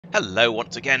Hello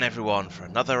once again everyone for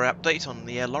another update on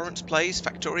the Laurence Plays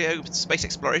Factorio Space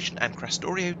Exploration and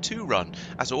Krastorio² run.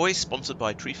 As always, sponsored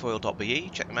by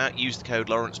trefoil.be. Check them out, use the code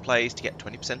LaurencePlays to get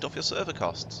 20% off your server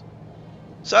costs.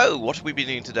 So, what have we been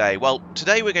doing today? Well,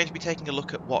 today we're going to be taking a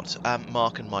look at what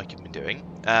Marc and Mike have been doing.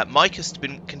 Mike has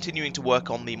been continuing to work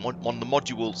on the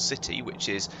module city, which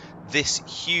is this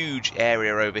huge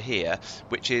area over here,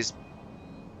 which is,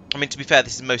 I mean, to be fair,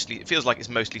 this is mostly, it feels like it's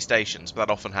mostly stations, but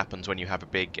that often happens when you have a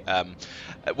big,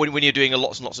 when you're doing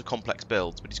lots and lots of complex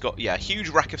builds. But he's got, yeah, a huge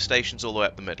rack of stations all the way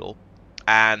up the middle,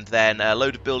 and then a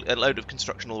load of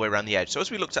construction all the way around the edge. So as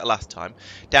we looked at last time,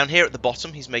 down here at the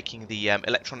bottom, he's making the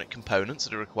electronic components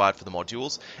that are required for the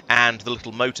modules, and the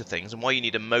little motor things. And why you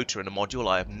need a motor in a module,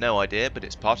 I have no idea, but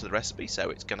it's part of the recipe, so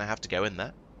it's going to have to go in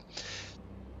there.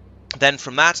 Then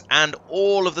from that, and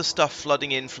all of the stuff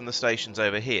flooding in from the stations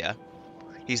over here,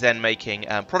 he's then making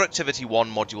Productivity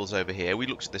 1 modules over here. We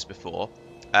looked at this before.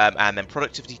 And then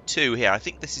Productivity 2 here. I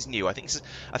think this is new. I think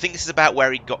this is about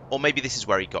where he got, or maybe this is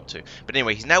where he got to. But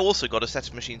anyway, he's now also got a set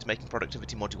of machines making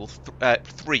Productivity Module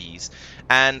 3s.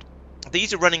 And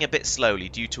these are running a bit slowly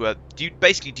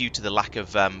basically due to the lack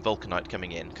of vulcanite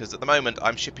coming in. Because at the moment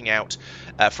I'm shipping out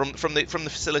from the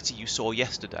facility you saw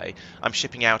yesterday. I'm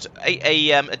shipping out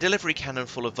a delivery cannon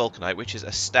full of vulcanite, which is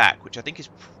a stack, which I think is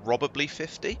probably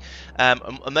 50.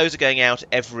 And those are going out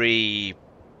every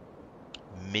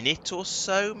minute or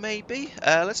so, maybe.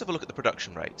 Let's have a look at the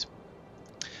production rate.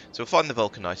 So we'll find the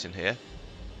vulcanite in here.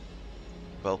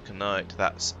 Vulcanite,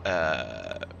 that's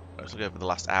let's look over the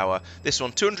last hour. This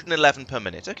one, 211 per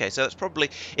minute. Okay, so that's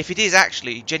probably, if it is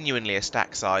actually genuinely a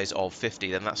stack size of 50,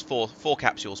 then that's four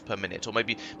capsules per minute, or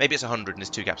maybe it's 100 and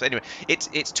it's 2 capsules. Anyway,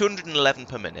 it's 211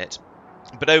 per minute.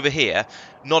 But over here,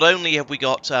 not only have we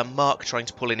got Marc trying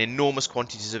to pull in enormous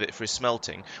quantities of it for his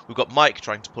smelting, we've got Mike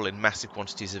trying to pull in massive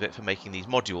quantities of it for making these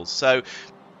modules. So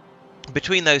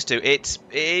between those two, it's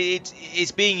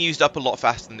being used up a lot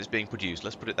faster than it's being produced,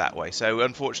 let's put it that way. So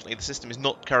unfortunately, the system is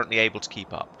not currently able to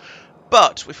keep up.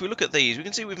 But if we look at these, we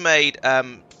can see we've made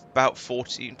about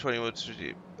 14, 21,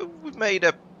 we've made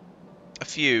a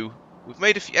few. We've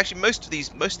made a few. Actually, most of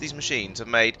these machines have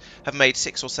made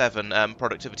 6 or 7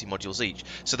 productivity modules each.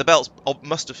 So the belts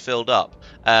must have filled up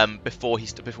before he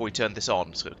turned this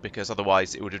on, because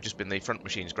otherwise it would have just been the front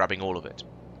machines grabbing all of it.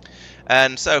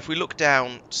 And so if we look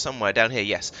down somewhere down here,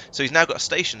 yes. So he's now got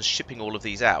stations shipping all of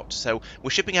these out. So we're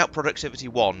shipping out Productivity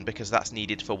 1 because that's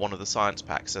needed for one of the science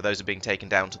packs. So those are being taken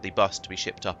down to the bus to be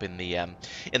shipped up in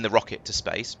the rocket to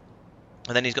space.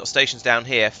 And then he's got stations down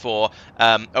here for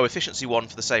efficiency 1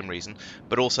 for the same reason,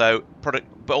 but also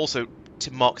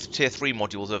to mark the tier 3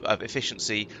 modules of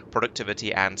efficiency,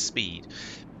 productivity, and speed.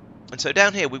 And so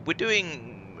down here we're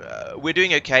doing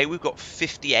okay. We've got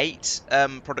 58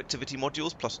 productivity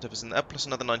modules plus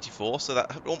another 94, so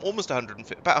that almost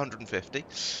 150, about 150.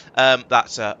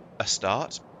 That's a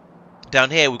start. Down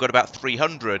here we've got about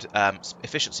 300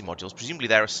 efficiency modules. Presumably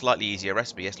they're a slightly easier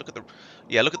recipe. Yes, look at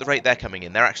the rate they're coming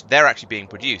in. They're actually being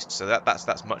produced, so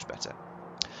that's much better.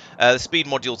 The speed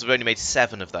modules have only made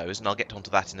 7 of those, and I'll get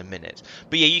onto that in a minute.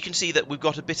 But yeah, you can see that we've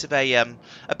got a bit of a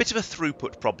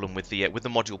throughput problem with the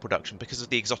module production because of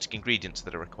the exotic ingredients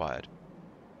that are required.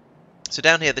 So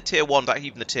down here, the tier 1s,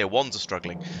 even the tier 1s are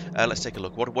struggling. Let's take a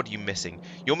look. What are you missing?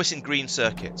 You're missing green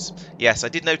circuits. Yes, I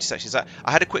did notice actually.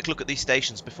 I had a quick look at these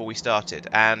stations before we started,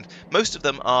 and most of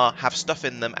them have stuff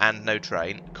in them and no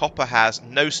train. Copper has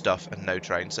no stuff and no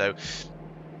train, so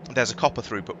there's a copper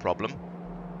throughput problem.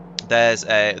 There's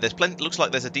plenty. Looks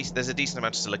like there's a decent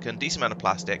amount of silicon, decent amount of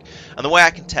plastic, and the way I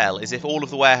can tell is if all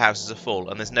of the warehouses are full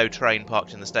and there's no train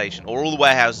parked in the station, or all the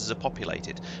warehouses are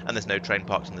populated and there's no train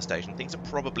parked in the station, things are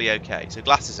probably okay. So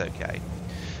glass is okay.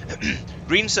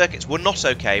 Green circuits were not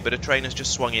okay, but a train has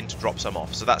just swung in to drop some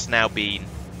off, so that's now been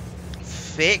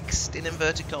fixed in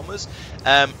inverted commas.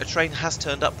 A train has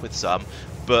turned up with some,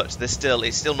 but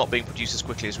it's still not being produced as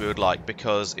quickly as we would like,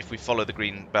 because if we follow the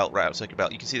green belt route, circuit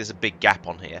belt, you can see there's a big gap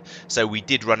on here. So we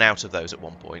did run out of those at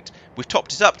one point. We've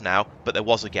topped it up now, but there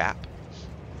was a gap.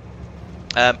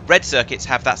 Red circuits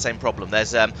have that same problem.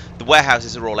 There's the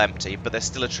warehouses are all empty, but there's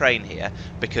still a train here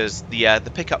because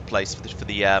the pickup place for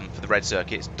the red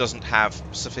circuits doesn't have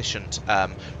sufficient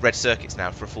red circuits now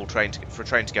for a train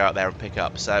to go out there and pick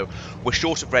up. So we're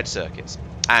short of red circuits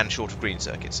and short of green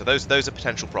circuits. So those are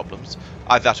potential problems.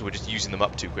 Either that or we're just using them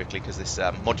up too quickly because this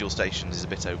module station is a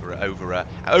bit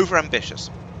over ambitious.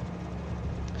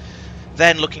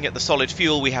 Then, looking at the solid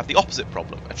fuel, we have the opposite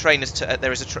problem. A train is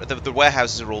the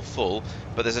warehouses are all full,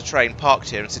 but there's a train parked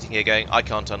here and sitting here going, I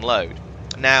can't unload.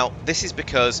 Now, this is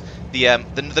because the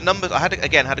numbers. I had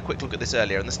a quick look at this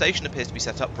earlier, and the station appears to be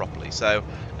set up properly. So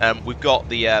we've got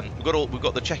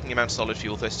the checking the amount of solid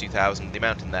fuel, 32,000, the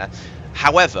amount in there.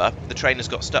 However, the train has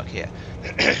got stuck here.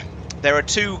 There are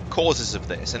two causes of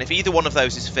this, and if either one of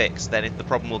those is fixed, then the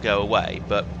problem will go away.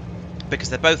 But because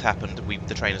they both happened,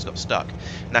 the train has got stuck.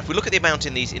 Now, if we look at the amount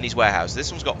in these warehouses, this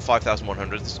one's got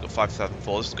 5,100, this one's got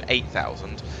 5,004, this one's got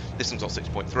 8,000, this one's got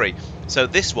 6.3. So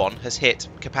this one has hit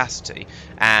capacity,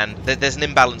 and there's an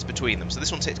imbalance between them. So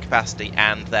this one's hit capacity,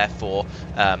 and therefore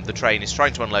the train is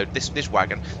trying to unload this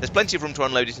wagon. There's plenty of room to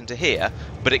unload it into here,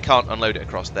 but it can't unload it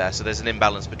across there, so there's an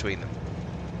imbalance between them.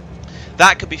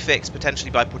 That could be fixed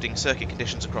potentially by putting circuit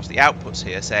conditions across the outputs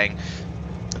here, saying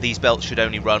these belts should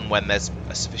only run when there's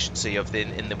a sufficiency of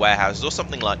in the warehouses or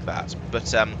something like that.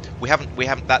 But we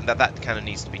haven't that kind of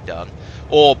needs to be done,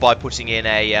 or by putting in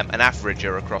an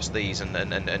averager across these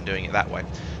and doing it that way.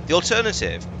 The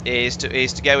alternative is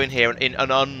to go in here and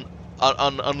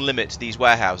unlimit these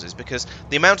warehouses, because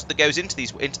the amount that goes into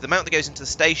the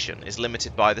station is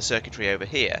limited by the circuitry over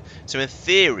here. So in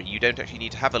theory, you don't actually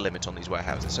need to have a limit on these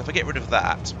warehouses. So if I get rid of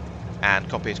that and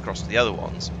copy it across to the other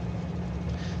ones,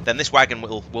 then this wagon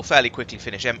will fairly quickly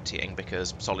finish emptying,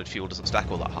 because solid fuel doesn't stack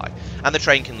all that high, and the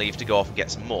train can leave to go off and get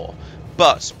some more.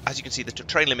 But as you can see, the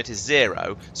train limit is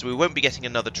 0, so we won't be getting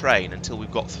another train until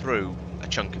we've got through a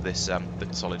chunk of this the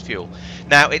solid fuel.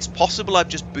 Now, it's possible I've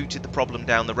just booted the problem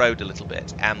down the road a little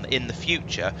bit, and in the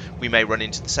future we may run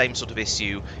into the same sort of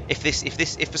issue if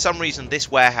for some reason this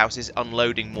warehouse is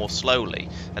unloading more slowly,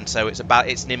 and so it's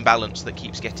an imbalance that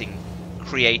keeps getting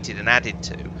created and added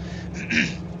to.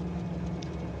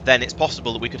 Then it's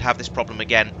possible that we could have this problem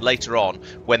again later on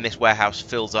when this warehouse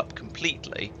fills up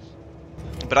completely.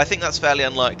 But I think that's fairly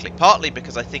unlikely, partly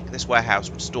because I think this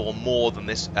warehouse would store more than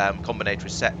this combinator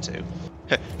is set to.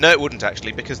 No, it wouldn't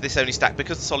actually, because the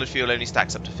solid fuel only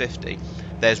stacks up to 50.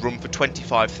 There's room for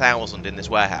 25,000 in this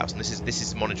warehouse, and this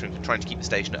is monitoring for trying to keep the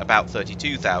station at about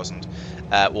 32,000,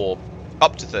 or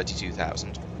up to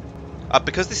 32,000.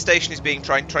 Because this station is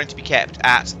trying to be kept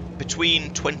at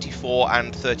between 24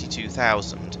 and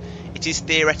 32,000, it is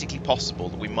theoretically possible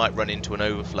that we might run into an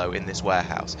overflow in this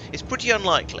warehouse. It's pretty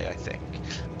unlikely, I think,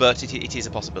 but it is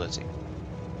a possibility.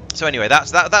 So anyway,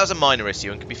 that was a minor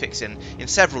issue and can be fixed in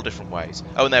several different ways.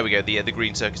 Oh, and there we go, the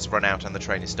green circuits have run out and the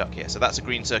train is stuck here. So that's a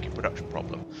green circuit production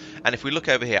problem. And if we look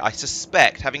over here, I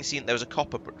suspect, having seen there was a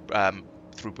copper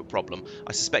throughput problem,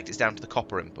 I suspect it's down to the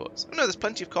copper inputs. Oh no, there's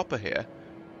plenty of copper here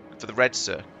for the red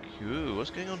circuit. Ooh, what's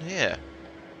going on here?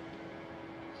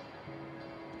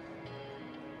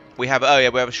 We have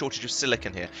a shortage of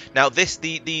silicon here. Now these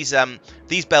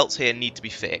belts here need to be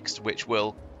fixed, which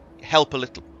will help a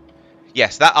little.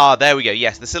 Yes, there we go.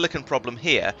 Yes, the silicon problem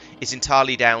here is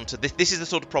entirely down to this. This is the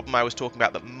sort of problem I was talking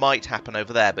about that might happen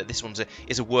over there, but this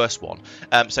is a worse one.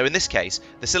 So in this case,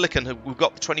 the silicon, we've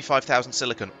got 25,000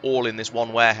 silicon all in this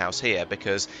one warehouse here,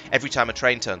 because every time a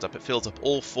train turns up, it fills up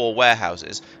all 4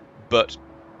 warehouses, but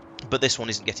this one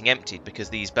isn't getting emptied because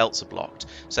these belts are blocked.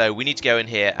 So we need to go in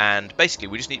here, and basically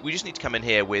we just need to come in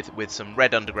here with some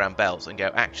red underground belts and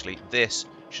go, actually this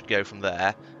should go from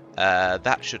there,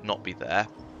 that should not be there,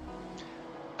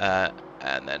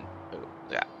 and then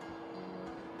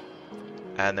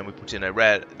and then we put in a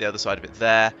red, the other side of it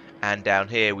there, and down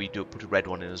here we put a red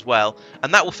one in as well,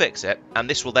 and that will fix it, and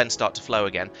this will then start to flow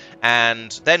again,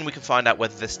 and then we can find out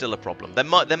whether there's still a problem.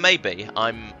 There may be.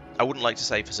 I wouldn't like to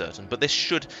say for certain, but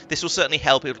this will certainly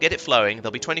help. It'll get it flowing.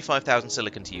 There'll be 25,000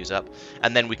 silicon to use up,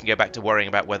 and then we can go back to worrying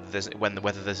about whether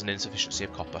there's an insufficiency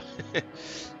of copper.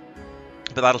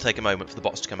 But that'll take a moment for the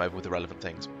bots to come over with the relevant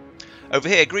things. Over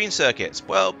here, green circuits.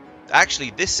 Well,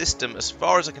 actually, this system, as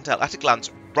far as I can tell, at a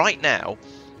glance, right now,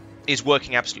 is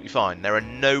working absolutely fine. There are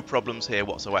no problems here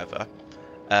whatsoever.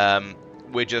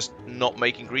 We're just not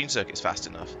making green circuits fast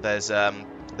enough. There's a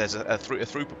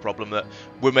throughput problem that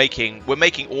we're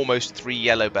making almost 3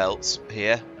 yellow belts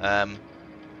here.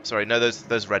 Sorry, no,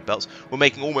 those red belts. We're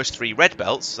making almost 3 red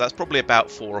belts, so that's probably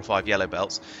about 4 or 5 yellow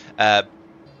belts.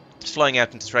 Flying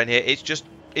out into the train here, it's just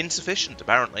insufficient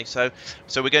apparently. So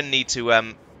we're going to need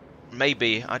to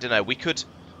maybe, I don't know, we could.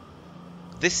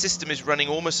 This system is running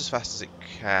almost as fast as it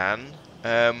can.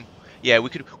 Yeah, we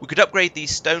could upgrade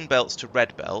these stone belts to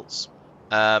red belts.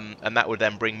 And that would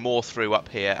then bring more through up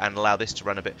here and allow this to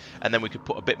run a bit, and then we could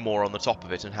put a bit more on the top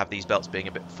of it and have these belts being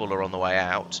a bit fuller on the way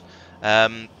out.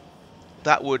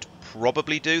 That would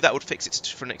probably do. That would fix it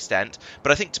for an extent,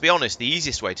 but I think, to be honest, the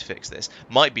easiest way to fix this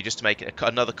might be just to make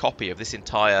another copy of this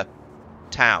entire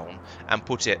town and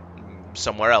put it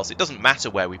somewhere else. It doesn't matter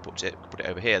where we put it. We could put it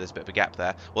over here. There's a bit of a gap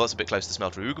there. Well, that's a bit close to the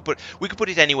smeltery. We could put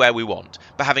it anywhere we want.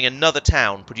 But having another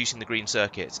town producing the green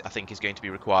circuits, I think, is going to be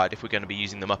required if we're going to be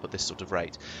using them up at this sort of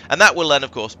rate. And that will then,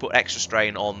 of course, put extra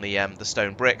strain on the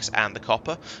stone bricks and the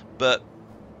copper. But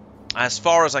as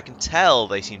far as I can tell,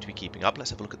 they seem to be keeping up. Let's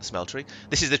have a look at the smeltery.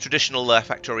 This is the traditional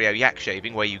Factorio yak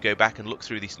shaving, where you go back and look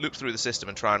through the system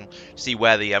and try and see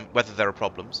where whether there are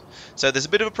problems. So there's a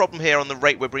bit of a problem here on the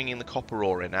rate we're bringing the copper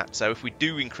ore in at. So if we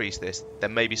do increase this, there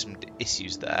may be some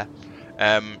issues there.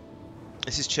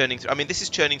 This is churning through. I mean, this is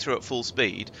churning through at full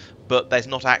speed, but there's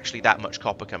not actually that much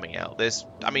copper coming out. There's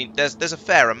a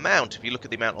fair amount if you look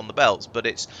at the amount on the belts, but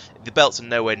the belts are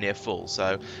nowhere near full.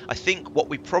 So I think what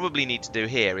we probably need to do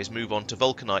here is move on to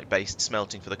vulcanite-based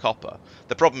smelting for the copper.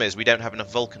 The problem is we don't have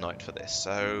enough vulcanite for this,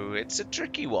 so it's a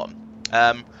tricky one.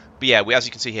 But yeah, as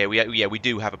you can see here, we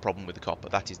do have a problem with the copper.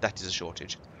 That is a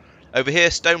shortage. Over here,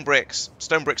 stone bricks.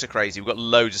 Stone bricks are crazy. We've got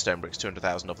loads of stone bricks,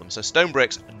 200,000 of them. So stone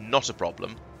bricks, not a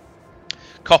problem.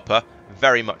 Copper,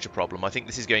 very much a problem. I think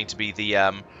this is going to be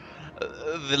the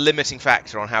limiting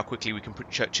factor on how quickly we can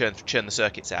churn the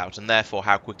circuits out, and therefore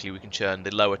how quickly we can churn the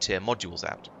lower tier modules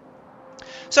out.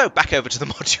 So back over to the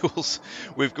modules.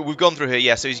 We've gone through here.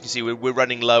 Yeah, so as you can see, we're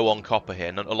running low on copper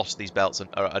here. A lot of these belts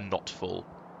are not full,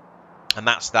 and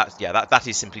that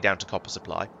is simply down to copper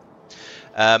supply.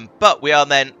 But we are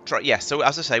then so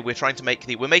as I say, we're trying to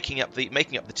making up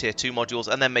the tier 2 modules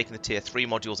and then making the tier 3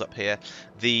 modules up here.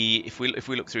 If we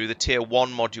look through, the tier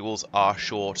 1 modules are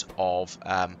short of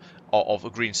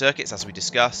green circuits, as we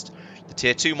discussed. The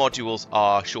tier 2 modules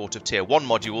are short of tier 1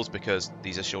 modules because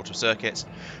these are short of circuits.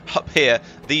 Up here,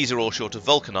 these are all short of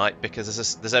vulcanite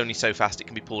because there's only so fast it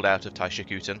can be pulled out of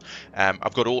Taishakuten.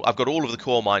 I've got all of the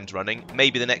core mines running.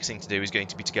 Maybe the next thing to do is going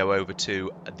to be to go over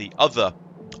to the other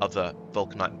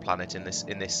vulcanite planet in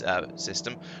this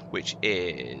system, which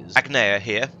is Agnea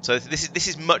here. So this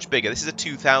is much bigger. This is a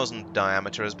 2,000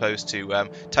 diameter as opposed to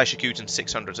Taishakuten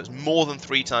 600. So it's more than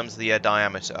 3 times the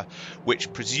diameter,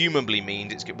 which presumably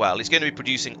means it's going to be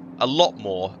producing a lot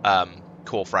more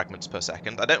core fragments per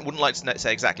second. Wouldn't like to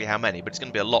say exactly how many, but it's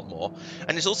going to be a lot more.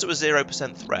 And it's also a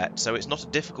 0% threat, so it's not a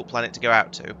difficult planet to go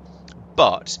out to,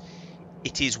 but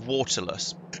it is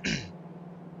waterless.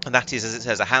 And that is, as it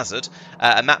says, a hazard,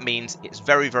 and that means it's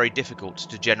very, very difficult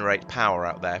to generate power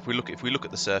out there. If we look at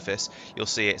the surface, you'll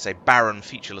see it's a barren,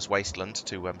 featureless wasteland,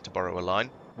 to borrow a line,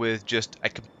 with just a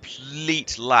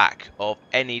complete lack of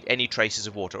any traces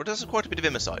of water. It does quite a bit of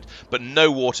immersite, but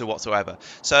no water whatsoever.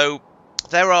 So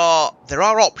there are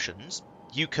options.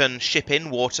 You can ship in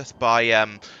water through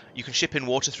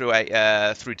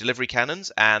delivery cannons,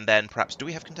 and then perhaps, do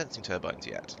we have condensing turbines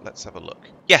yet? Let's have a look.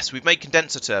 Yes, we've made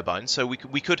condenser turbines, so we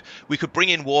could bring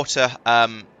in water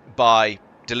by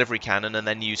delivery cannon and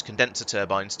then use condenser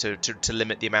turbines to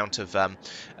limit the amount of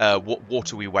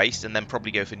water we waste, and then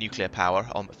probably go for nuclear power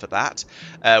for that.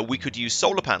 We could use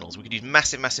solar panels. We could use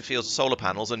massive fields of solar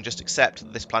panels and just accept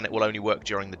that this planet will only work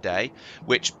during the day,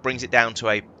 which brings it down to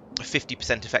a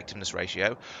 50% effectiveness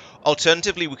ratio.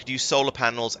 Alternatively, we could use solar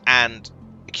panels and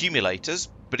accumulators,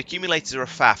 but accumulators are a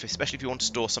faff, especially if you want to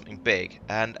store something big.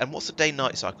 And what's the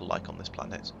day-night cycle like on this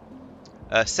planet?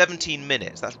 17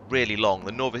 minutes. That's really long.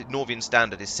 The Norvian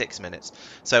standard is 6 minutes.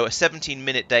 So a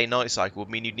 17-minute day-night cycle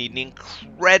would mean you'd need an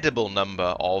incredible number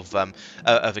of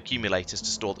accumulators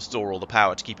to store all the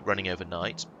power to keep it running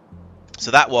overnight.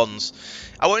 So that one's,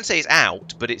 I won't say it's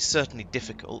out, but it's certainly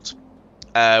difficult.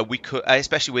 We could,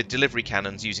 especially with delivery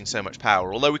cannons using so much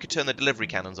power. Although we could turn the delivery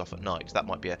cannons off at night, that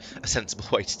might be a sensible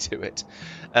way to do it.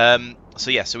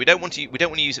 So we don't want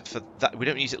to use it for that. We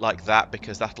don't use it like that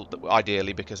because that'll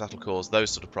cause those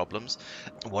sort of problems.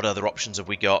 What other options have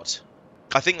we got?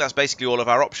 I think that's basically all of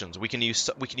our options. We can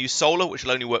use solar, which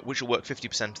will work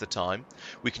 50% of the time.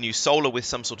 We can use solar with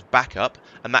some sort of backup,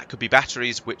 and that could be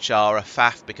batteries, which are a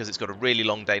faff because it's got a really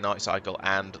long day-night cycle,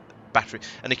 and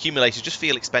accumulators just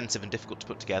feel expensive and difficult to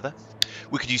put together.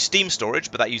 We could use steam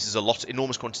storage, but that uses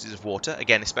enormous quantities of water.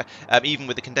 Again, even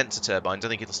with the condenser turbines, I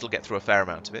think it'll still get through a fair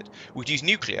amount of it. We could use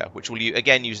nuclear, which will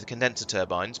again use the condenser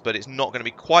turbines, but it's not going to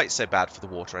be quite so bad for the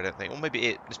water, I don't think. Or maybe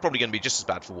it's probably going to be just as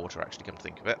bad for water, actually, come to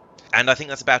think of it. And I think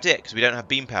that's about it, because we don't have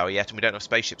beam power yet, and we don't have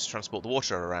spaceships to transport the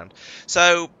water around.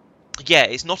 So yeah,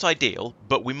 it's not ideal,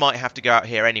 but we might have to go out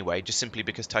here anyway, just simply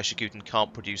because Taishakuten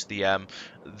can't produce the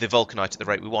vulcanite at the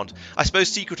rate we want. I suppose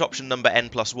secret option number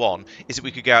n+1 is that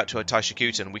we could go out to a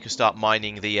Taishakuten. We could start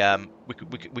mining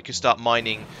we could start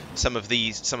mining some of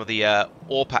the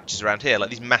ore patches around here, like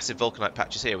these massive vulcanite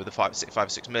patches here with the 5 or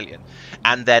 6 million,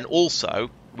 and then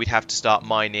also we'd have to start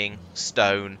mining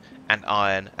stone and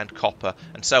iron and copper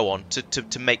and so on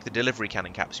to make the delivery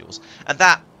cannon capsules, and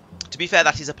that To be fair,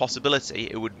 that is a possibility.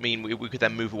 It would mean we could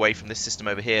then move away from this system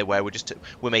over here where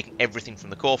we're making everything from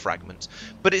the core fragment.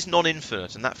 But it's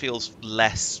non-infinite, and that feels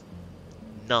less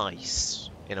nice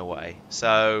in a way.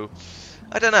 So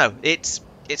I don't know.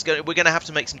 We're going to have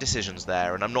to make some decisions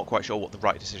there, and I'm not quite sure what the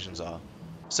right decisions are.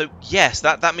 So yes,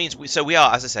 that means we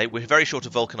are, as I say, we're very short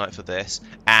of vulcanite for this,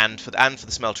 and for the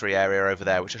smeltery area over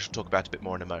there, which I shall talk about a bit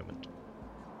more in a moment.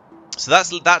 So that's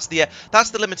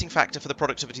the limiting factor for the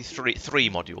productivity 3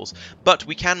 modules. But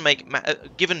we can make,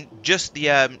 given just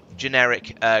the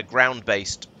generic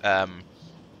ground-based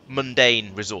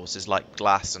mundane resources like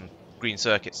glass and green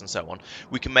circuits and so on,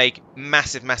 we can make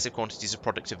massive quantities of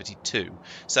productivity 2.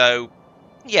 So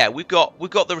yeah, we've got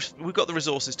the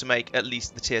resources to make at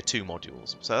least the tier 2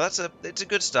 modules. So it's a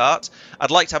good start. I'd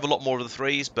like to have a lot more of the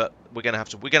 3s, but we're gonna have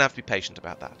to be patient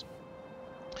about that.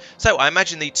 So I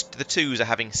imagine the 2s are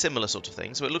having similar sort of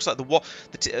things. So it looks like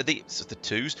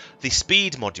the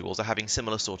speed modules are having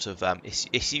similar sort of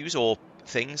issues or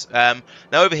things. Now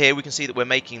over here we can see that we're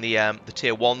making the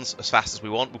tier 1s as fast as we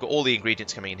want. We've got all the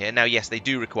ingredients coming in here. Now yes, they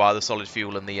do require the solid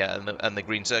fuel and the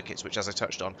green circuits, which, as I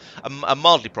touched on, are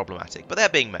mildly problematic, but they're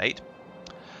being made.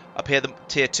 Up here, the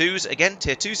tier 2s, again,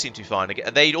 tier 2s seem to be fine.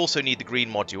 They also need the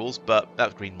green modules,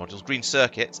 but green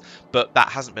circuits, but that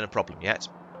hasn't been a problem yet.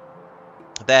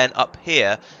 Then up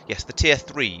here, yes, the tier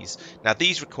 3s. Now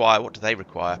these require, what do they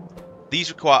require? These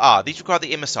require the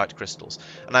imersite crystals,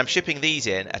 and I'm shipping these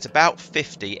in at about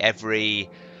 50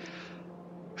 every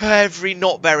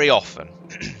not very often.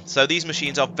 So these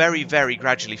machines are very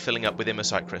gradually filling up with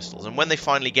imersite crystals, and when they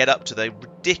finally get up to the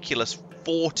ridiculous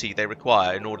 40 they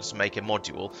require in order to make a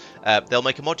module, they'll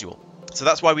make a module. So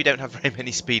that's why we don't have very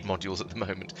many speed modules at the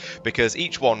moment, because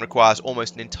each one requires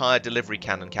almost an entire delivery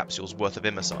cannon capsule's worth of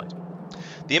imersite.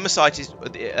 The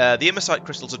imersite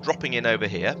crystals are dropping in over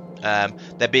here.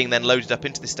 They're being then loaded up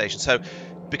into the station. So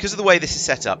because of the way this is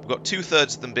set up, we've got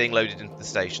 2/3 of them being loaded into the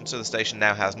station. So the station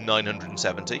now has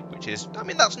 970, which is, I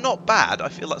mean, that's not bad. I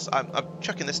feel I'm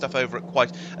chucking this stuff over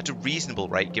at a reasonable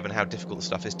rate, given how difficult the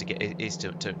stuff is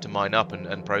to mine up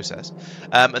and process.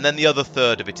 And then the other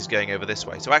third of it is going over this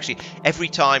way. So actually,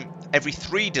 every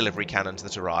 3 delivery cannons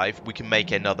that arrive, we can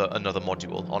make another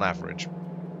module on average.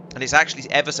 And it's actually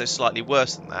ever so slightly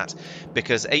worse than that,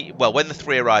 because when the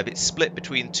 3 arrive, it's split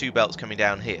between 2 belts coming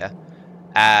down here,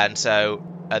 and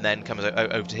then comes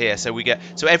over to here.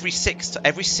 So every six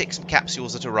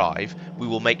capsules that arrive, we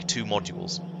will make 2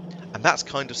 modules, and that's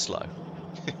kind of slow.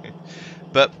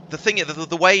 But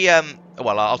the way,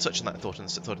 well, I'll touch on that thought in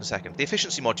a second. The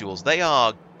efficiency modules, they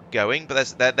are going,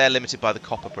 but they're limited by the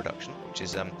copper production, which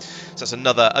is so that's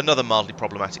another mildly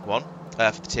problematic one.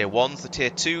 For the tier 1s, the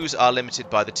tier 2s are limited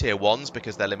by the tier 1s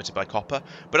because they're limited by copper.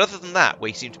 But other than that,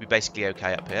 we seem to be basically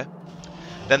okay up here.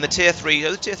 Then the tier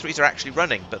 3s are actually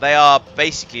running, but they are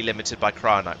basically limited by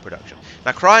cryonite production.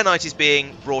 Now cryonite is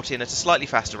being brought in at a slightly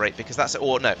faster rate because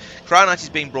cryonite is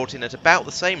being brought in at about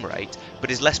the same rate, but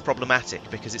is less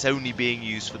problematic because it's only being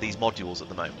used for these modules at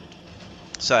the moment.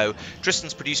 So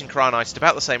Tristan's producing cryonite at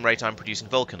about the same rate I'm producing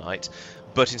vulcanite,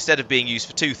 but instead of being used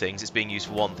for 2 things, it's being used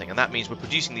for 1 thing, and that means we're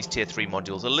producing these tier 3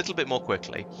 modules a little bit more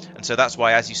quickly, and so that's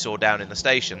why, as you saw down in the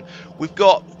station, we've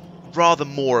got rather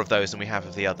more of those than we have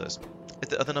of the others.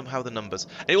 How are the numbers?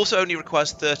 It also only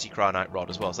requires 30 cryonite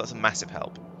rod as well, so that's a massive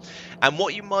help. And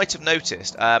what you might have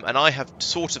noticed, and I have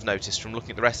sort of noticed from looking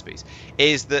at the recipes,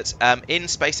 is that in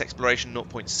Space Exploration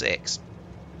 0.6,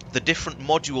 the different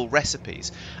module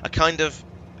recipes are kind of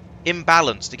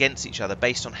imbalanced against each other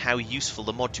based on how useful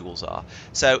the modules are.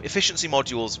 So efficiency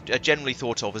modules are generally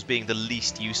thought of as being the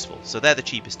least useful, so they're the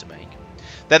cheapest to make.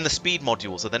 Then the speed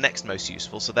modules are the next most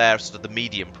useful, so they're sort of the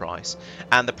medium price.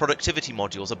 And the productivity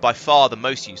modules are by far the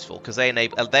most useful because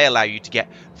they allow you to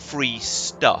get free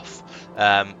stuff,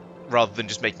 rather than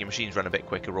just making your machines run a bit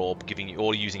quicker or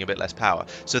using a bit less power.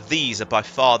 So these are by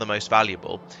far the most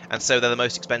valuable, and so they're the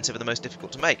most expensive and the most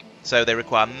difficult to make. So they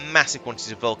require massive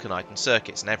quantities of vulcanite and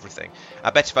circuits and everything.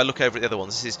 I bet if I look over at the other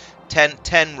ones, this is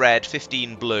 10 red,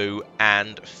 15 blue,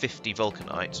 and 50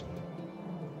 vulcanite.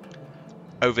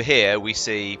 Over here we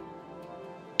see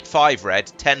 5 red,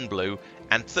 10 blue,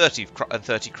 and 30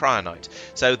 cryonite.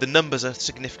 So the numbers are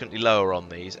significantly lower on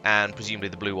these, and presumably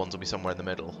the blue ones will be somewhere in the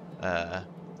middle.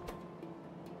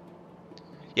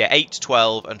 Yeah, 8,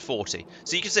 12, and 40.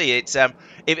 So you can see it's if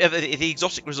the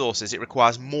exotic resources, it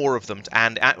requires more of them,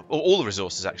 and all the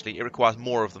resources actually, it requires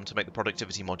more of them to make the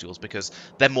productivity modules because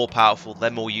they're more powerful,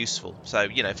 they're more useful. So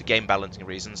you know, for game balancing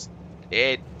reasons,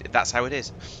 that's how it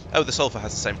is. Oh, the sulfur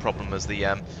has the same problem as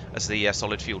the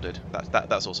solid fuel did.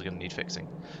 That's also going to need fixing.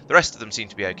 The rest of them seem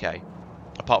to be okay,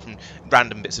 apart from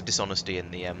random bits of dishonesty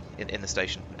in the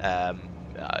station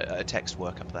text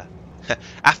work up there.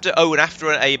 After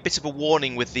a bit of a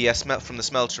warning with the from the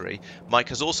smeltery, Mike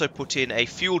has also put in a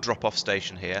fuel drop-off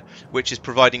station here, which is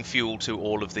providing fuel to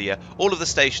all of the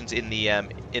stations in the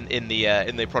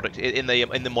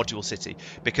module city,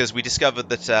 because we discovered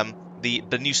that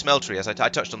the new smeltery, as I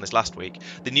touched on this last week,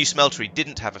 the new smeltery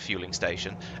didn't have a fueling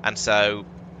station, and so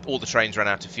all the trains ran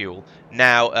out of fuel.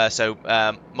 Now,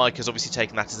 Mike has obviously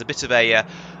taken that as a bit of a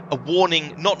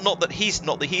warning, not that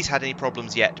he's had any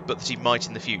problems yet, but that he might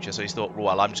in the future. So he's thought,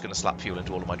 well, I'm just going to slap fuel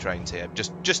into all of my trains here,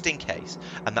 just in case,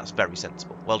 and that's very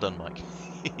sensible. Well done, Mike.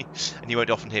 And you won't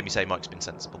often hear me say Mike's been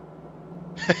sensible.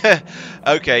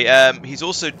 Okay, he's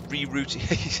also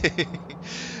rerouting.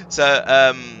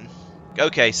 So,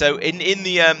 okay, so in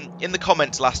the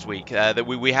comments last week that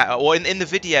we had, or in the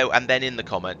video and then in the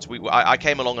comments, I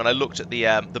came along and I looked at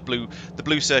the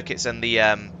blue circuits and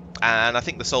and I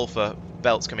think the sulfur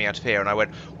belts coming out of here, and I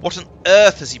went, what on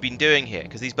earth has he been doing here?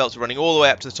 Because these belts are running all the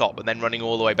way up to the top and then running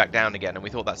all the way back down again, and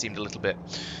we thought that seemed a little bit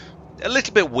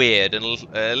weird and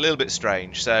a little bit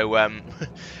strange. So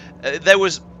there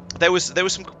was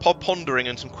some pondering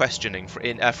and some questioning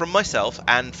from myself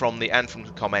and from the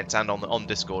comments and on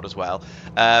Discord as well.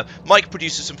 Mike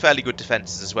produces some fairly good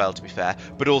defences as well, to be fair,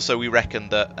 but also we reckon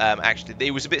that actually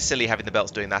it was a bit silly having the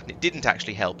belts doing that, and it didn't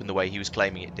actually help in the way he was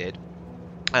claiming it did.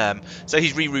 So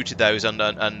he's rerouted those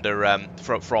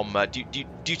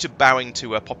due to bowing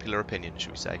to a popular opinion,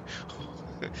 should we say?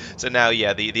 So now,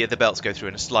 yeah, the belts go through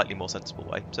in a slightly more sensible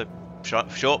way. So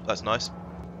sure, that's nice.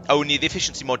 Oh, and the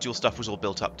efficiency module stuff was all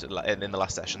built up in the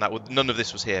last session. None of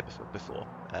this was here before.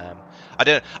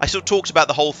 I sort of talked about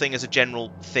the whole thing as a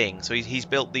general thing. So he's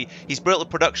built the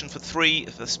production for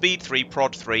speed 3,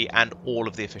 prod 3, and all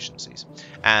of the efficiencies.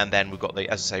 And then we've got the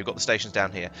stations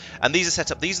down here. And these are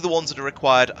set up. These are the ones that are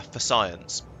required for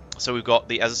science. So we've got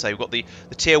the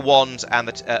tier 1s and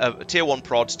the tier 1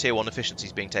 prods, tier 1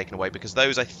 efficiencies being taken away, because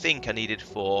those I think are needed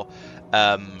for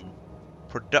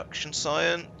production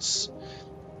science.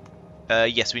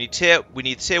 Yes, we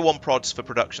need tier 1 prods for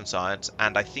production science,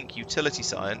 and I think utility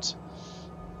science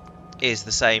is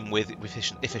the same with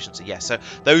efficiency. Yes, so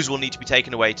those will need to be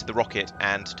taken away to the rocket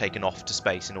and taken off to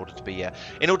space in order to be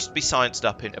scienced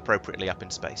up appropriately up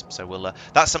in space. So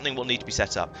that's something will need to be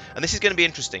set up, and this is going to be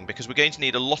interesting because we're going to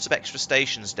need a lot of extra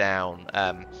stations down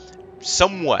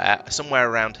somewhere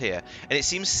around here, and it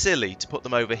seems silly to put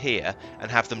them over here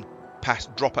and have them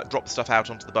drop the stuff out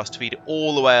onto the bus to feed it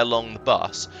all the way along the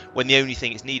bus, when the only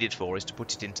thing it's needed for is to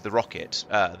put it into the rocket,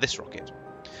 this rocket.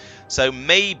 So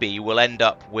maybe we'll end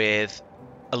up with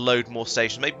a load more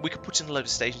stations. Maybe we could put in a load of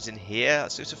stations in here.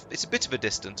 So it's a bit of a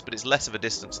distance, but it's less of a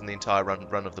distance than the entire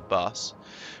run of the bus.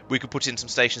 We could put in some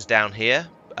stations down here.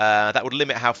 That would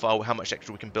limit how much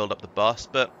extra we can build up the bus,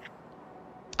 but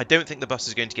I don't think the bus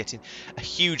is going to get in a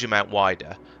huge amount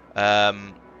wider.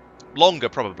 Longer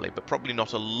probably, but probably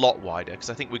not a lot wider, because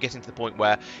I think we're getting to the point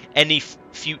where any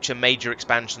future major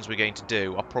expansions we're going to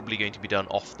do are probably going to be done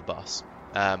off the bus,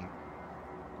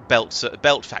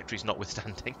 belt factories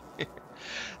notwithstanding.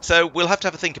 So we'll have to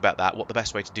have a think about that, what the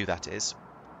best way to do that is.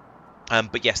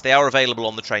 But yes, they are available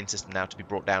on the train system now to be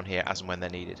brought down here as and when they're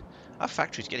needed. Our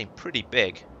factory's getting pretty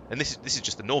big, and this is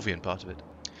just the Norvian part of it.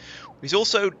 He's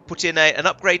also put in an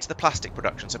upgrade to the plastic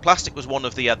production. So plastic was one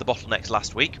of the bottlenecks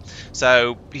last week.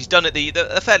 So he's done it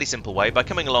a fairly simple way by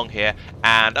coming along here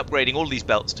and upgrading all these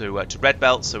belts to red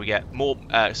belts. So we get more.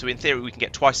 So in theory, we can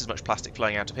get twice as much plastic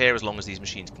flowing out of here as long as these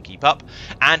machines can keep up.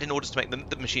 And in order to make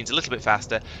the machines a little bit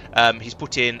faster, he's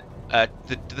put in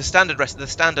the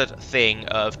standard thing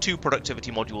of 2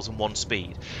 productivity modules and 1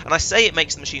 speed. And I say it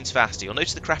makes the machines faster. You'll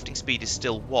notice the crafting speed is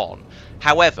still 1.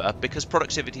 However, because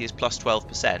productivity is plus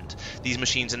 12%, these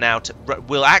machines are now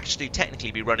will actually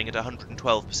technically be running at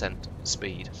 112%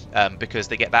 speed, because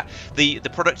they get that the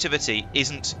productivity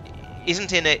isn't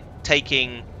in it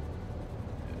taking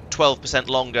 12%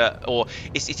 longer, or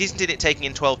it isn't in it taking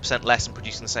in 12% less and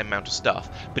producing the same amount of stuff,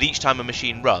 but each time a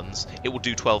machine runs it will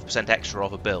do 12% extra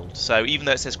of a build. So even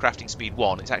though it says crafting speed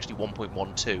 1, it's actually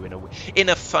 1.12 in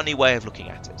a funny way of looking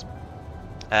at it.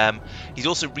 He's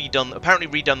also apparently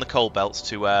redone the coal belts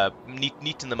to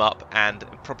neaten them up, and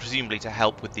presumably to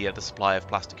help with the supply of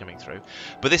plastic coming through.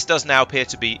 But this does now appear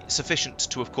to be sufficient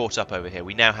to have caught up over here.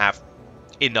 We now have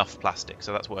enough plastic,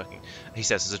 so that's working. He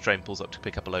says as a train pulls up to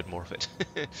pick up a load more of it.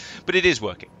 But it is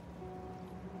working.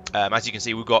 As you can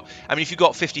see, we've got, if you've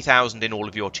got 50,000 in all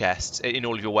of your chests, in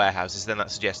all of your warehouses, then that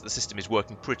suggests that the system is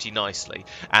working pretty nicely,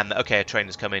 and that, okay, a train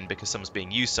has come in because someone's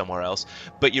being used somewhere else,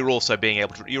 but you're also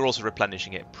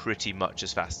replenishing it pretty much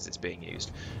as fast as it's being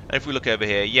used. And if we look over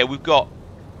here, yeah,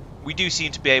 we do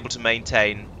seem to be able to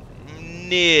maintain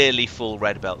nearly full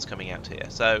red belts coming out here.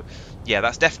 So Yeah,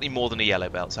 that's definitely more than a yellow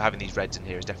belt, so having these reds in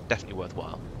here is definitely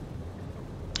worthwhile.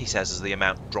 He says as the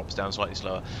amount drops down slightly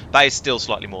slower. That is still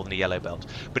slightly more than a yellow belt,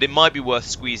 but it might be worth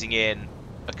squeezing in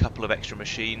a couple of extra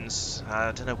machines.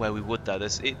 I don't know where we would though.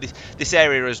 This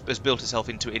area has built itself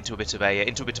into a bit of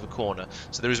a corner,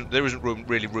 so there isn't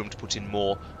really room to put in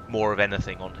more of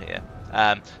anything on here.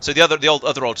 So the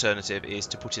other alternative is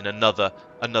to put in another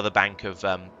bank of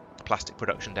plastic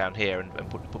production down here and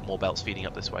put more belts feeding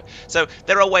up this way. So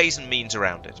there are ways and means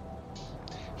around it.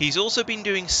 He's also been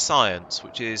doing science,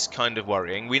 which is kind of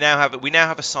worrying. We now have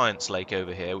a science lake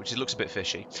over here, which looks a bit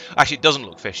fishy. Actually, it doesn't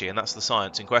look fishy, and that's the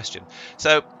science in question.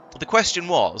 So the question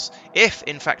was, if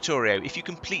in Factorio, if you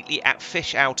completely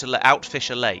outfish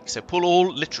a lake, so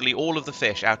pull literally all of the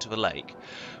fish out of a lake,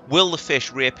 will the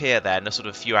fish reappear there in a sort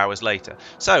of few hours later?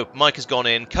 So Mike has gone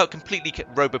in, completely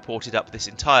roboported up this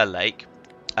entire lake.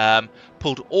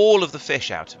 Pulled all of the fish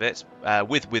out of it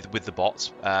with the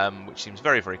bots, which seems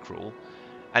very, very cruel.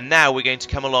 And now we're going to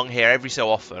come along here every so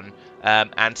often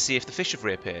and see if the fish have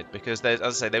reappeared, because as I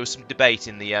say, there was some debate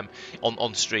in the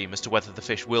on stream as to whether the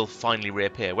fish will finally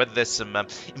reappear, whether there's some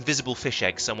invisible fish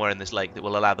eggs somewhere in this lake that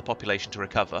will allow the population to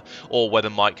recover, or whether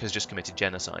Mike has just committed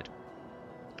genocide.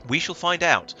 We shall find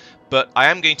out, but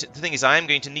the thing is, I am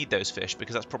going to need those fish,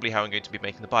 because that's probably how I'm going to be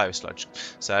making the biosludge.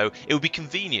 So it would be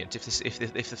convenient if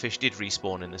the fish did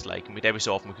respawn in this lake, and every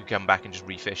so often we could come back and just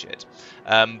refish it.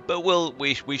 But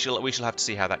we shall have to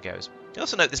see how that goes. I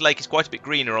also note this lake is quite a bit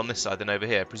greener on this side than over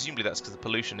here. Presumably that's because the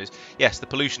pollution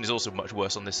is also much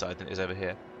worse on this side than it is over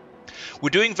here. We're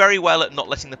doing very well at not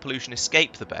letting the pollution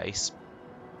escape the base.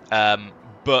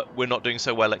 But we're not doing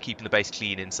so well at keeping the base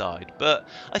clean inside. But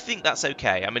I think that's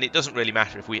okay. I mean, it doesn't really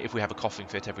matter if we have a coughing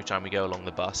fit every time we go along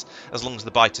the bus, as long as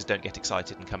the biters don't get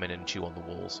excited and come in and chew on the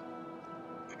walls.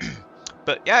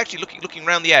 But yeah, actually, looking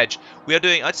around the edge,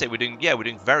 I'd say we're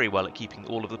doing very well at keeping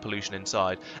all of the pollution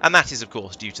inside, and that is of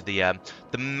course due to the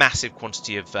massive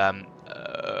quantity of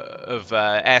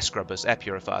air scrubbers, air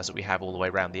purifiers that we have all the way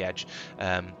around the edge.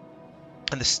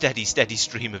 And the steady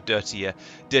stream of dirty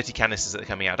canisters that are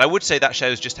coming out. I would say that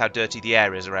shows just how dirty the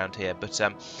air is around here, but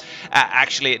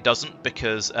actually it doesn't,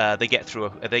 because they get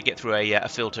through a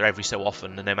filter every so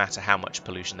often, and no matter how much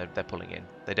pollution they're pulling in,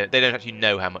 they don't actually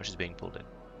know how much is being pulled in.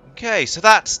 Okay, so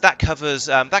that covers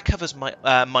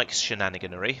Mike's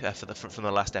shenaniganery from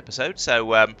the last episode.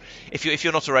 So if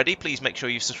you're not already, please make sure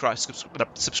you subscribe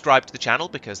to the channel,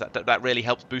 because that really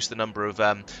helps boost the number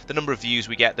of views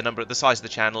we get, the size of the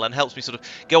channel, and helps me sort of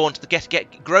go on to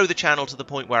grow the channel to the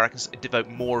point where I can devote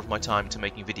more of my time to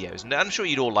making videos. And I'm sure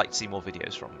you'd all like to see more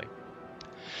videos from me.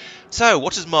 So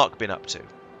what has Marc been up to?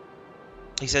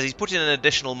 He says he's put in an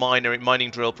additional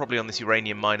mining drill, probably on this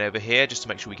uranium mine over here, just to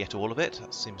make sure we get all of it.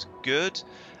 That seems good.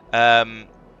 Yes,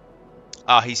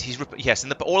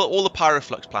 and all the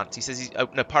pyroflux plants. He says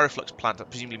pyroflux plant.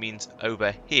 That presumably means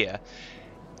over here.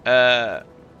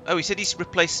 He said he's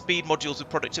replaced speed modules with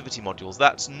productivity modules.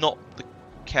 That's not the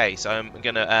case. I'm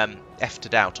going to F to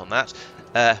doubt on that.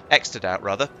 X to doubt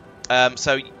rather.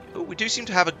 So. We do seem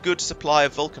to have a good supply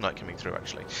of vulcanite coming through,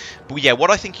 actually. But yeah,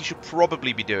 what I think you should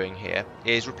probably be doing here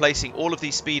is replacing all of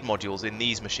these speed modules in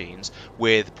these machines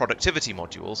with productivity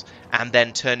modules, and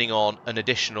then turning on an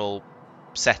additional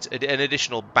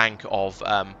bank of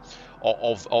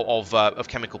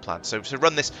chemical plants. So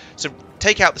run this. So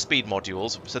take out the speed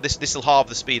modules. So this will halve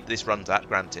the speed that this runs at,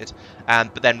 granted,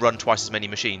 but then run twice as many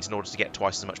machines in order to get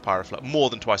twice as much pyroflux, more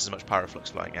than twice as much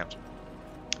pyroflux flowing out.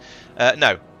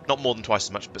 No. Not more than twice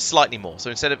as much, but slightly more. So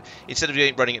instead of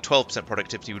running at 12%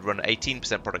 productivity, we'd run at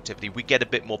 18% productivity. We get a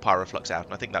bit more pyroflux out,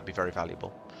 and I think that'd be very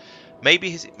valuable.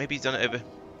 Maybe he's done it over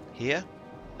here.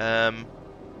 No,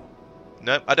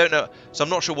 I don't know. So I'm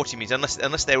not sure what he means,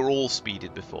 unless they were all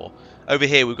speeded before. Over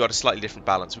here we've got a slightly different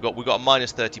balance. We've got a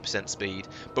minus 30% speed,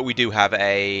 but we do have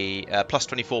a plus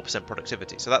 24%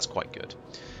 productivity, so that's quite good.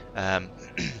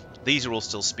 These are all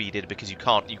still speeded because you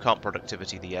can't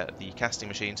productivity the casting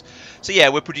machines. So yeah,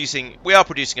 we are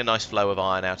producing a nice flow of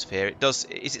iron out of here.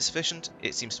 Is it sufficient?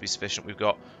 It seems to be sufficient. We've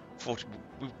got 40.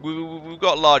 We've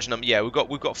got a large number. Yeah, we've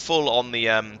got full on the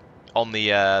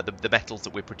metals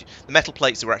that the metal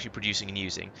plates that we're actually producing and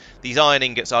using. These iron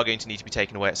ingots are going to need to be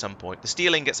taken away at some point. The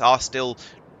steel ingots are still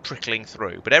trickling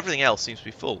through, but everything else seems to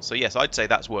be full. So yes, I'd say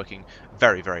that's working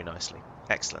very, very nicely.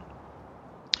 Excellent.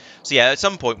 So yeah, at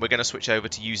some point we're going to switch over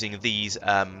to using these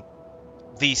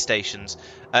stations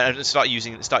and start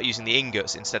using the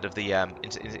ingots instead of the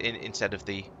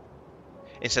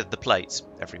plates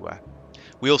everywhere.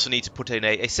 We also need to put in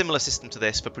a similar system to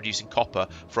this for producing copper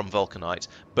from vulcanite.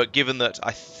 But given that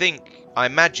I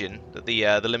imagine that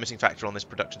the limiting factor on this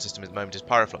production system at the moment is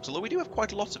pyroflux, although we do have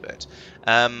quite a lot of it.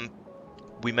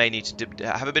 we may need to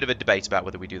have a bit of a debate about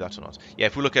whether we do that or not. Yeah,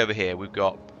 if we look over here, we've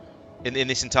got in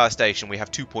this entire station we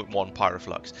have 2.1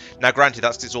 pyroflux. Now, granted,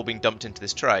 that's 'cause it's all being dumped into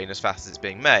this train as fast as it's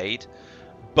being made,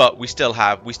 but we still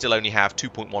only have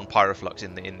 2.1 pyroflux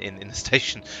in the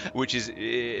station, which is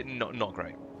not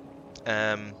great.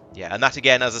 Yeah, and that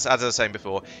again, as I was saying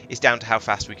before, is down to how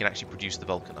fast we can actually produce the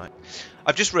vulcanite.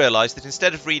 I've just realised that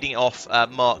instead of reading off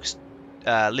Marc's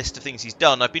list of things he's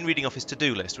done, I've been reading off his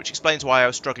to-do list, which explains why I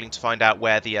was struggling to find out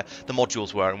where the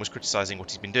modules were and was criticising what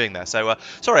he's been doing there. So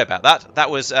sorry about that. That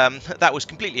was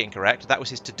completely incorrect. That was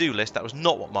his to-do list. That was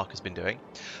not what Marc has been doing.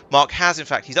 Marc has, in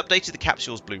fact, he's updated the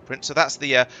capsules blueprint. So that's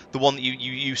the one that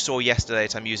you saw yesterday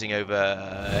that I'm using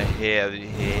over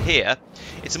here.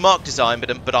 It's a Marc design,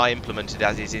 but I implemented it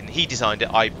as is. He designed it.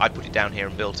 I put it down here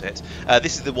and built it.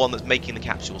 This is the one that's making the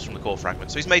capsules from the core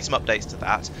fragment. So he's made some updates to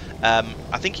that.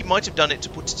 I think he might have done it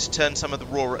to turn some of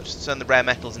the rare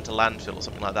metals into landfill or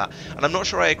something like that. And I'm not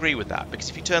sure I agree with that, because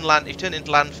if you turn it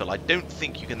into landfill, I don't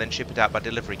think you can then ship it out by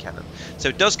delivery cannon. So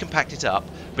it does compact it up,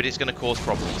 but it's going to cause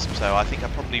problems. So I think I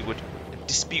probably would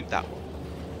dispute that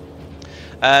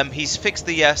one. He's fixed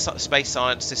the space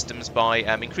science systems by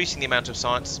increasing the amount of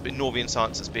Norvian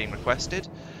science that's being requested.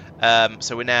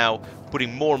 So we're now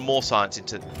putting more and more science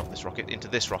into this rocket.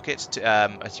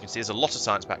 As you can see, there's a lot of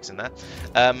science packs in there.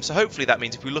 So hopefully that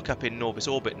means if we look up in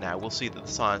Norvis orbit now, we'll see that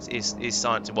the science is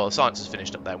science. Well, the science is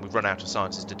finished up there, and we've run out of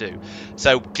sciences to do.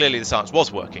 So clearly the science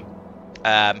was working.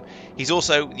 He's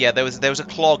also, there was a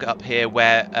clog up here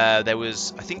where I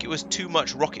think it was too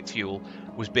much rocket fuel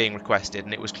was being requested,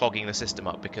 and it was clogging the system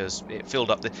up because it filled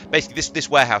up basically this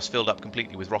warehouse filled up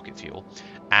completely with rocket fuel,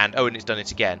 and it's done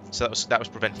it again. So that was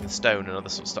preventing the stone and other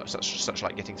sort of such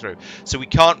like getting through. So we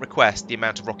can't request the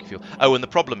amount of rocket fuel. Oh, and the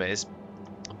problem is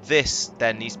this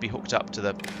then needs to be hooked up to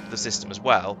the system as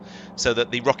well, so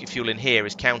that the rocket fuel in here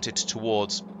is counted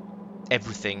towards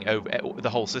everything over the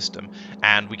whole system,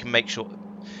 and we can make sure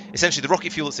essentially the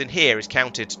rocket fuel that's in here is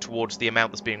counted towards the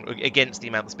amount that's being against the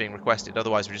amount that's being requested.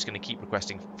 Otherwise we're just going to keep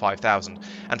requesting 5,000,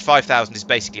 and 5,000 is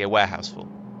basically a warehouse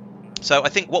full. So I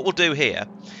think what we'll do here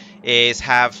is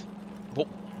have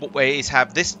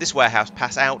this warehouse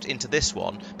pass out into this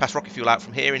one, pass rocket fuel out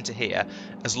from here into here,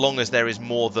 as long as there is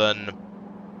more than,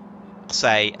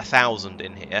 say, 1,000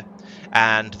 in here,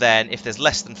 and then if there's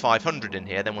less than 500 in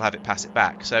here, then we'll have it pass it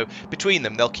back. So between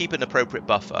them, they'll keep an appropriate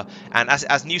buffer, and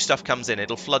as new stuff comes in,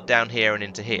 it'll flood down here and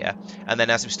into here, and then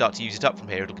as we start to use it up from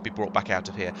here, it'll be brought back out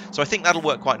of here. So I think that'll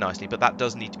work quite nicely, but that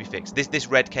does need to be fixed. This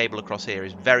red cable across here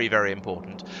is very, very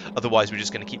important. Otherwise, we're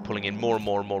just going to keep pulling in more and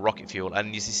more and more rocket fuel,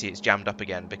 and as you see, it's jammed up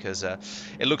again because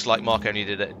it looks like Marc only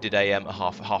did a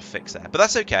half fix there. But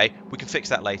that's okay. We can fix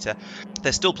that later.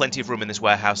 There's still plenty of room in this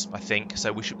warehouse, I think,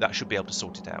 so that should be able to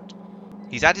sort it out.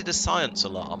 He's added a science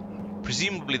alarm.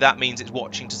 Presumably that means it's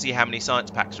watching to see how many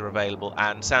science packs are available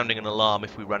and sounding an alarm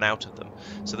if we run out of them.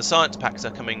 So the science packs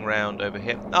are coming round over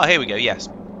here. Oh, here we go, yes.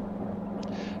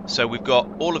 So we've got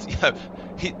all of the...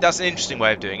 that's an interesting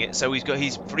way of doing it. So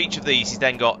for each of these, he's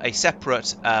then got a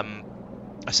separate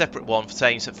one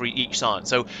for each science.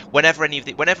 So whenever any of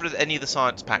the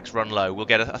science packs run low, we'll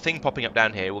get a thing popping up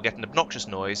down here. We'll get an obnoxious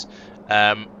noise,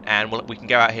 and we can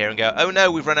go out here and go, oh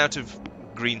no, we've run out of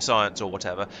green science or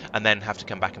whatever, and then have to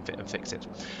come back and fix it.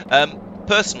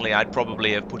 Personally, I'd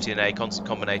probably have put in a constant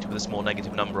combinator with a small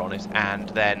negative number on it, and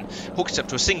then hooked it up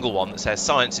to a single one that says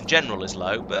science in general is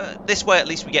low. But this way, at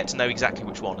least we get to know exactly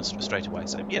which one straight away.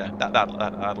 So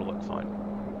that'll work fine.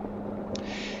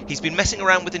 He's been messing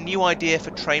around with a new idea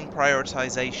for train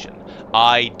prioritization.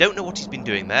 I don't know what he's been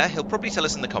doing there. He'll probably tell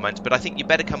us in the comments, but I think you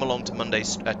better come along to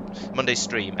Monday's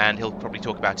stream, and he'll probably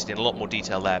talk about it in a lot more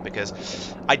detail there,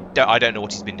 because I don't know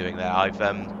what he's been doing there. I've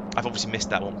obviously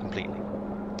missed that one completely.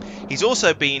 He's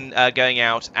also been going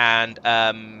out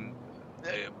and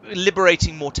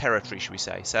liberating more territory, shall we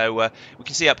say. So we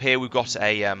can see up here we've got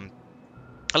a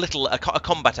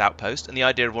combat outpost, and the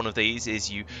idea of one of these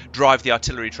is you drive the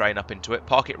artillery train up into it,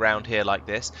 park it round here like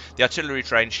this. The artillery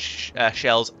train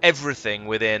shells everything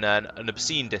within an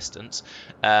obscene distance,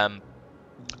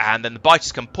 and then the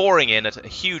biters come pouring in at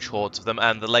huge hordes of them,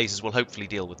 and the lasers will hopefully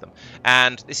deal with them.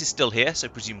 And this is still here, so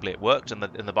presumably it worked, and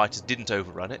the biters didn't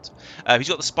overrun it. He's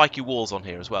got the spiky walls on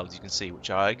here as well, as you can see, which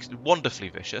are wonderfully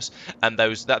vicious, and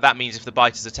that means if the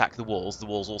biters attack the walls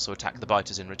also attack the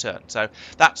biters in return. So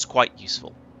that's quite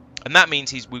useful. And that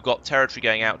means we've got territory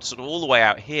going out sort of all the way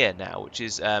out here now, which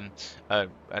is and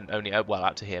only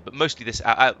out to here, but mostly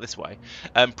out this way.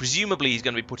 Presumably he's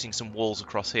going to be putting some walls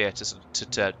across here to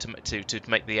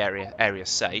make the area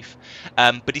safe.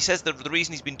 But he says that the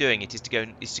reason he's been doing it is to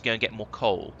go and get more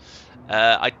coal.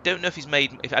 I don't know if he's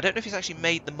made. I don't know if he's actually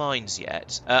made the mines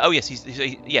yet. Oh yes,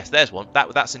 yes. There's one.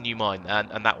 That's a new mine,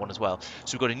 and that one as well.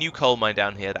 So we've got a new coal mine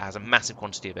down here that has a massive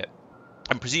quantity of it.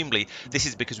 And presumably this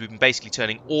is because we've been basically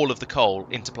turning all of the coal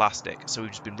into plastic. So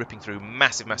we've just been ripping through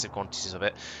massive quantities of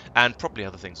it, and probably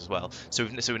other things as well. So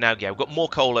now, yeah, we've got more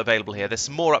coal available here. There's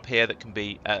some more up here that can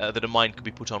be that a mine could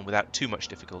be put on without too much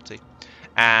difficulty.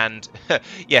 And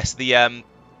yes, the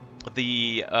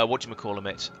what do you call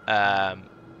it?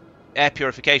 Air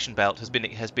purification belt has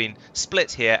been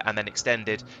split here and then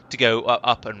extended to go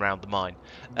up and round the mine.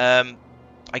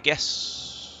 I guess.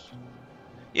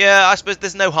 Yeah, I suppose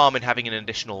there's no harm in having an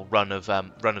additional run of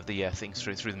the things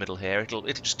through the middle here. It'll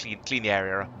just clean the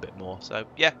area up a bit more. So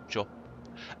yeah, sure.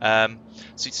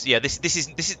 So yeah, this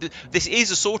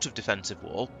is a sort of defensive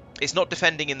wall. It's not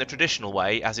defending in the traditional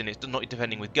way, as in it's not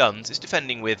defending with guns. It's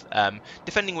defending with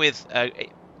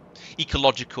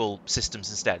ecological systems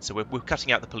instead. So we're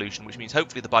cutting out the pollution, which means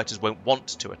hopefully the biters won't want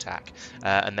to attack,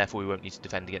 and therefore we won't need to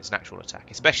defend against an actual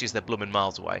attack, especially as they're blooming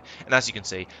miles away. And as you can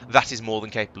see, that is more than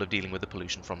capable of dealing with the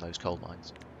pollution from those coal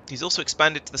mines. He's also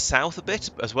expanded to the south a bit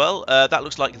as well. That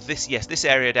looks like this, yes, this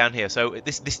area down here. So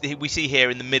this we see here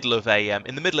in the middle of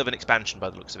an expansion by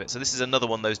the looks of it. So this is another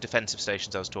one of those defensive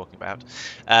stations I was talking about.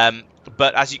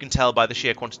 But as you can tell by the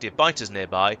sheer quantity of biters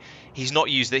nearby, he's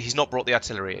not brought the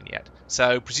artillery in yet.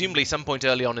 So presumably some point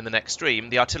early on in the next stream,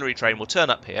 the artillery train will turn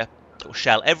up here. It will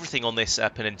shell everything on this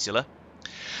peninsula,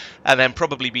 and then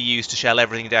probably be used to shell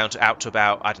everything out to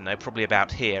about, I don't know, probably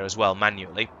about here as well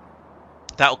manually.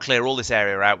 That'll clear all this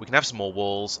area out. We can have some more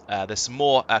walls. There's some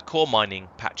more core mining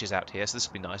patches out here, so this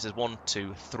will be nice. There's 1,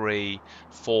 2, 3,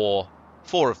 4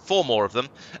 more of them.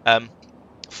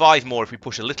 5 more if we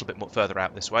push a little bit more further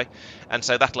out this way, and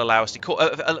so that'll allow us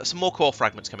to some more core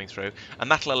fragments coming through,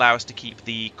 and that'll allow us to keep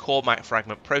the core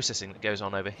fragment processing that goes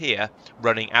on over here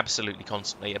running absolutely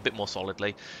constantly, a bit more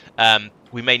solidly.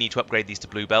 We may need to upgrade these to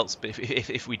blue belts, but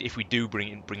if we do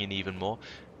bring in even more.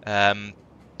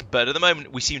 But at the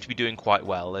moment, we seem to be doing quite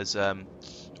well. There's,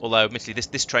 although admittedly,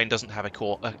 this train doesn't have a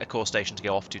core station to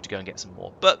go off to go and get some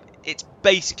more. But it's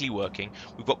basically working.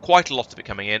 We've got quite a lot of it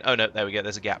coming in. Oh no, there we go.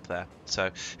 There's a gap there. So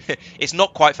it's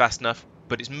not quite fast enough,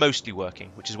 but it's mostly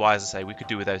working, which is why, as I say, we could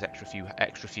do with those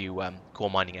extra few core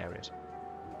mining areas.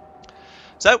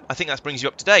 So I think that brings you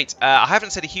up to date. I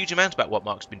haven't said a huge amount about what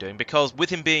Marc's been doing, because with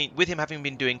him having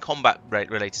been doing combat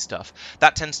related stuff,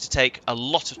 that tends to take a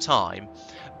lot of time,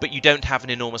 but you don't have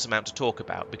an enormous amount to talk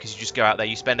about, because you just go out there,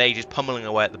 you spend ages pummeling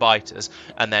away at the biters,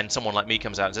 and then someone like me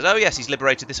comes out and says, oh yes, he's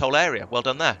liberated this whole area. Well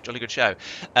done there, jolly good show.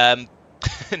 And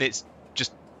it's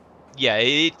just, yeah,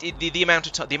 the amount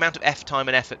of time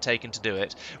and effort taken to do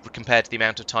it compared to the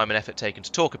amount of time and effort taken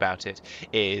to talk about it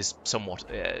is somewhat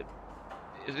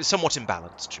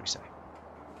imbalanced, should we say.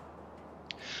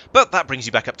 But that brings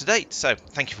you back up to date. So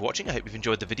thank you for watching. I hope you've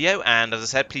enjoyed the video, and as I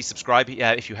said, please subscribe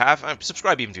if you have.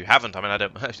 Subscribe even if you haven't. I mean,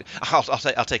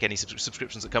 I'll take any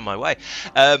subscriptions that come my way.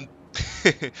 But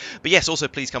yes, also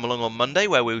please come along on Monday,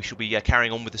 where we shall be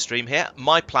carrying on with the stream here.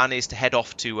 My plan is to head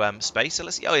off to space. So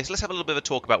let's have a little bit of a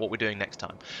talk about what we're doing next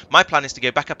time. My plan is to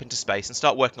go back up into space and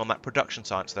start working on that production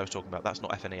science that I was talking about. That's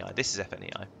not FNEI. This is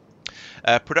FNEI.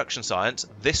 Production science,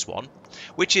 this one,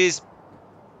 which is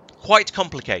quite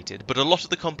complicated, but a lot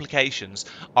of the complications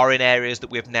are in areas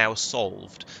that we have now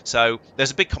solved. So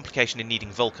there's a big complication in needing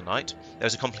vulcanite,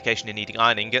 there's a complication in needing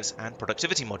iron ingots and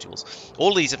productivity modules.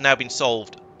 All these have now been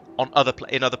solved in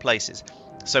other places,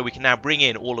 so we can now bring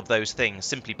in all of those things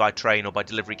simply by train or by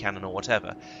delivery cannon or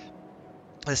whatever.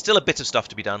 There's still a bit of stuff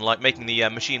to be done, like making the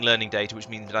machine learning data, which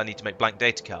means that I need to make blank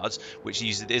data cards, which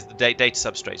is the data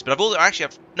substrates. But I've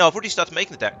already started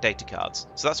making the data cards,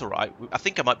 so that's all right. I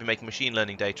think I might be making machine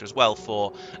learning data as well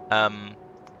for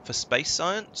space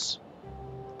science.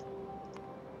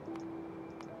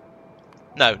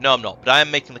 No, I'm not. But I am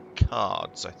making the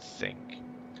cards, I think.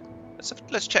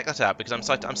 Let's check that out, because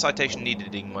I'm citation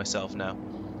needing myself now.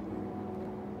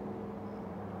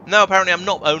 No, apparently I'm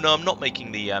not. Oh no, I'm not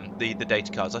making the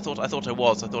data cards. I thought I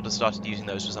was. I thought I started using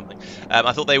those for something.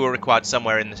 I thought they were required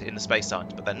somewhere in the space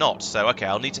science, but they're not. So okay,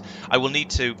 I will need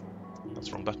to. That's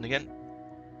the wrong button again.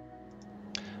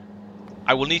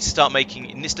 I will need to start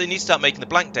making. The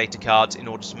blank data cards in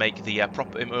order to make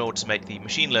the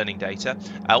machine learning data.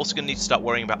 I'm also going to need to start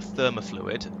worrying about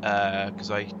thermofluid,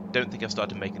 because I don't think I've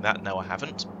started making that. No, I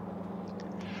haven't. So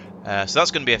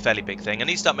that's going to be a fairly big thing. I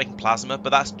need to start making plasma,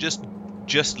 but that's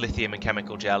just lithium and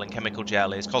chemical gel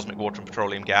is cosmic water and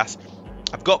petroleum gas.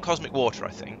 I've got cosmic water,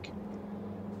 I think.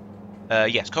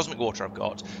 Yes, cosmic water I've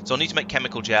got. So I'll need to make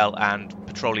chemical gel and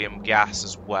petroleum gas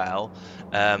as well.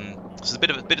 So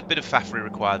there's a bit of faffery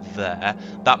required there.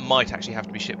 That might actually have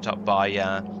to be shipped up by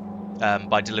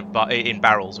in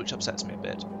barrels, which upsets me a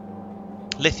bit.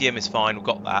 Lithium is fine, we've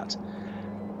got that.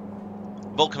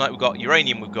 Vulcanite we've got,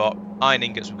 uranium we've got, iron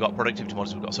ingots we've got, productivity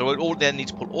models we've got. So we'll then need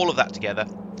to pull all of that together,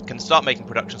 can start making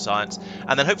production science,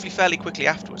 and then hopefully fairly quickly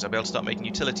afterwards I'll be able to start making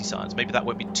utility science. Maybe that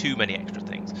won't be too many extra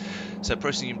things. So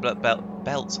processing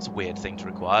belts, that's a weird thing to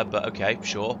require, but okay,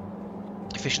 sure.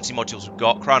 Efficiency modules we've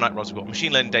got, cryonite rods we've got,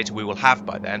 machine learning data we will have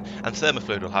by then, and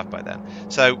thermofluid we'll have by then.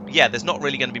 So yeah, there's not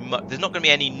really going to be there's not going to be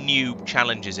any new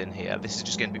challenges in here. This is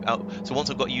just going to be so once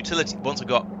I've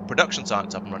got production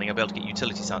science up and running, I'll be able to get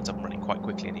utility science up and running quite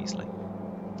quickly and easily.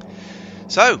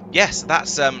 So yes,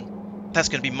 that's going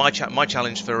to be my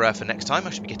challenge for next time. I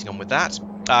should be getting on with that.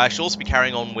 I shall also be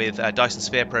carrying on with Dyson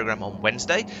Sphere program on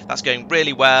Wednesday. That's going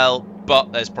really well,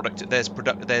 but there's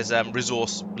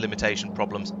resource limitation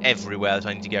problems everywhere that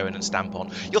I need to go in and stamp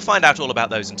on. You'll find out all about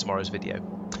those in tomorrow's video.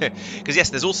 Because yes,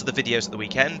 there's also the videos at the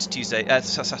weekend,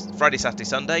 Friday, Saturday,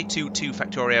 Sunday, two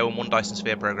Factorio and one Dyson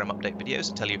Sphere program update videos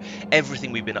to tell you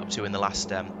everything we've been up to in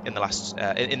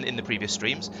the previous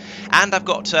streams. And I've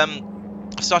got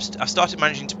I've started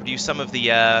managing to produce some of the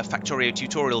Factorio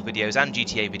tutorial videos and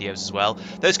GTA videos as well.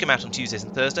 Those come out on Tuesdays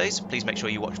and Thursdays. Please make sure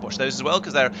you watch those as well,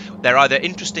 because they're either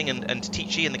interesting and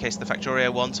teachy in the case of the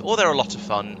Factorio ones, or they're a lot of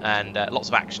fun and lots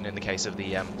of action in the case of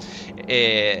the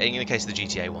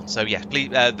GTA ones. So yeah, please,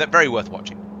 they're very worth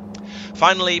watching.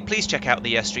 Finally, please check out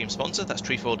the stream sponsor, that's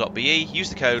trefoil.be. Use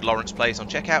the code LaurencePlays on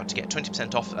checkout to get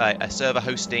 20% off a server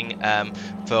hosting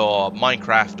for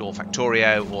Minecraft or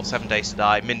Factorio or 7 Days to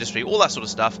Die, Mindustry, all that sort of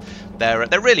stuff.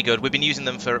 They're really good. We've been using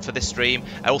them for this stream.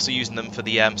 I'm also using them for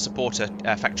the supporter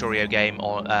Factorio game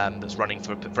that's running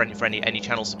for any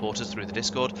channel supporters through the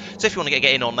Discord. So if you want to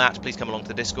get in on that, please come along to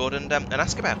the Discord and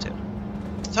ask about it.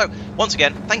 So once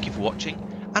again, thank you for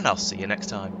watching, and I'll see you next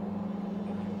time.